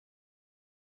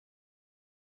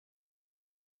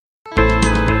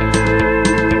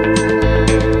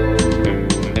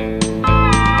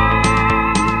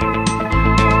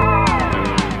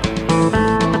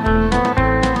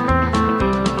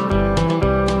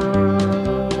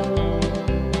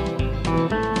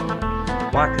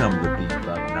How come the beef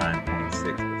up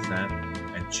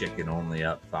 9.6% and chicken only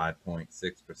up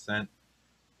 5.6%?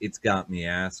 It's got me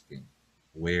asking,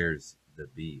 where's the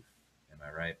beef? Am I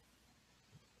right?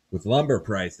 With lumber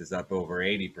prices up over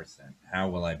 80%, how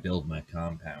will I build my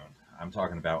compound? I'm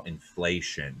talking about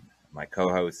inflation. My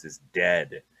co-host is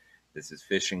dead. This is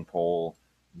Fishing Pole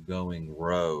going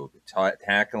rogue,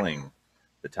 tackling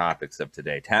the topics of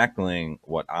today, tackling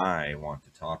what I want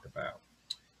to talk about.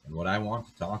 And what I want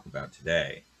to talk about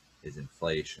today is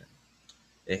inflation.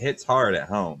 It hits hard at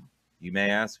home. You may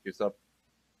ask yourself,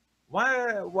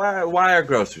 why are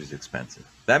groceries expensive?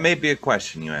 That may be a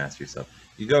question you ask yourself.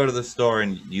 You go to the store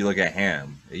and you look at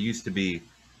ham. It used to be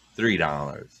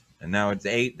 $3 and now it's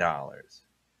 $8.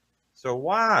 So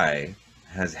why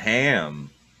has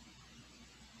ham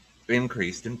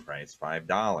increased in price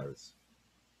 $5?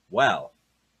 Well,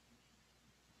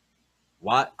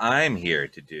 what I'm here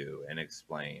to do and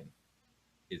explain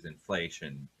is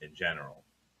inflation in general.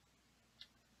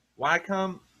 Why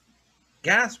come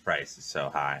gas prices so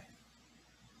high?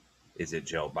 Is it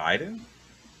Joe Biden?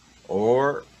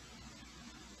 Or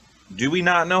do we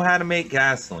not know how to make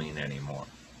gasoline anymore?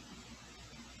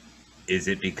 Is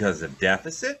it because of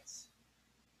deficits?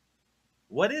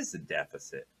 What is a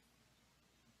deficit?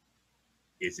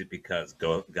 Is it because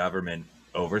government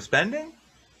overspending?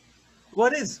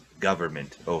 What is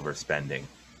government overspending?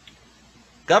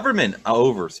 Government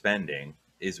overspending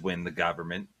is when the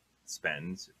government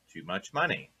spends too much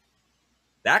money.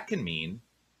 That can mean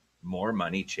more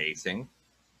money chasing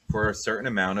for a certain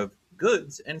amount of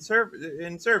goods and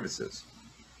services.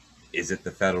 Is it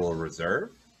the Federal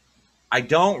Reserve? I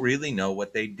don't really know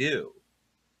what they do.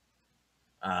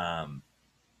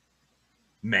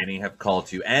 Many have called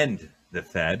to end the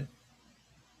Fed.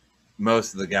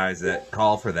 Most of the guys that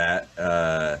call for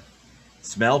that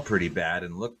smell pretty bad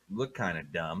and look kind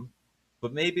of dumb,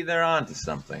 but maybe they're onto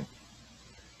something.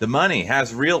 The money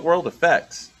has real world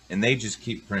effects, and they just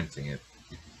keep printing it.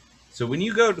 So when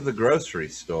you go to the grocery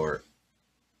store,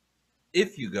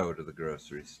 if you go to the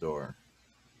grocery store,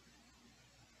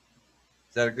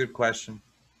 is that a good question?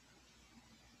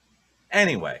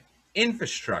 Anyway,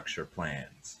 infrastructure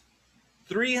plans.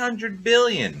 $300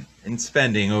 billion in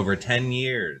spending over 10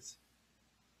 years.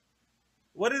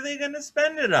 What are they going to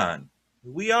spend it on?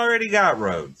 We already got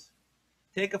roads.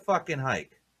 Take a fucking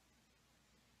hike.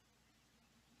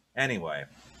 Anyway,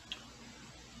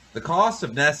 the cost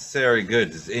of necessary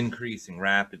goods is increasing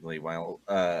rapidly while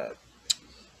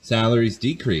salaries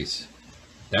decrease.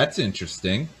 That's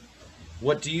interesting.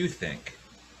 What do you think?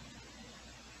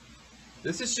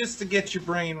 This is just to get your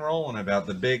brain rolling about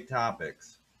the big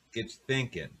topics. Get you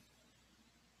thinking.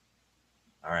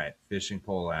 All right, fishing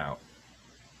pole out.